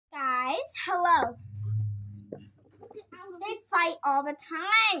Hello. They fight all the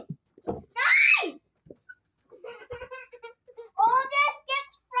time. Guys! Oldest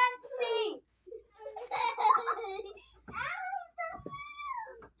gets front seat.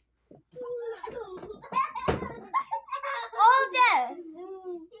 Oldest.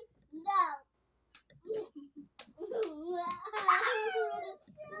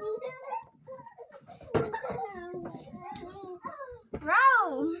 Bro.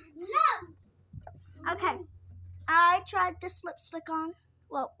 No. Okay. I tried this lipstick on.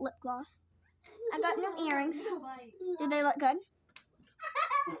 Well, lip gloss. I got new earrings. Do they look good?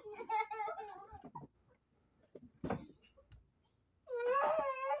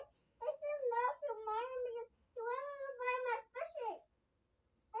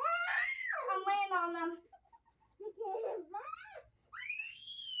 I'm laying on them.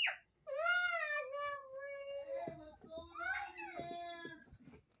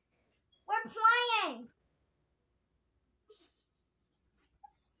 We're playing.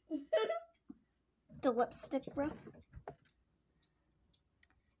 The lipstick, bro.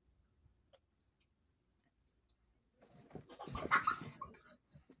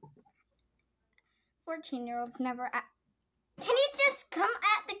 "14-year-olds never act." Can you just come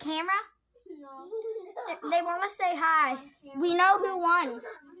at the camera? No. They want to say hi. We know who won.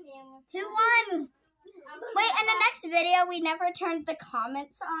 Who won? Wait, in the next video, we never turned the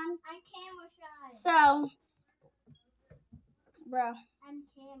comments on. I'm camera shy. So, bro. I'm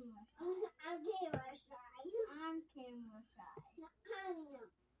camera shy. I'm camera shy. I'm camera shy.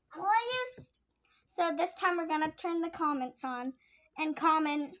 So this time we're gonna turn the comments on and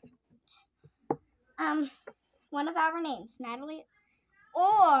comment one of our names, Natalie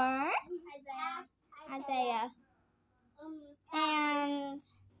or Isaiah. And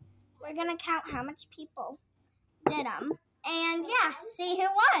we're gonna count how much people did them. And yeah, see who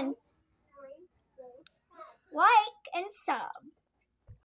won. Like and sub.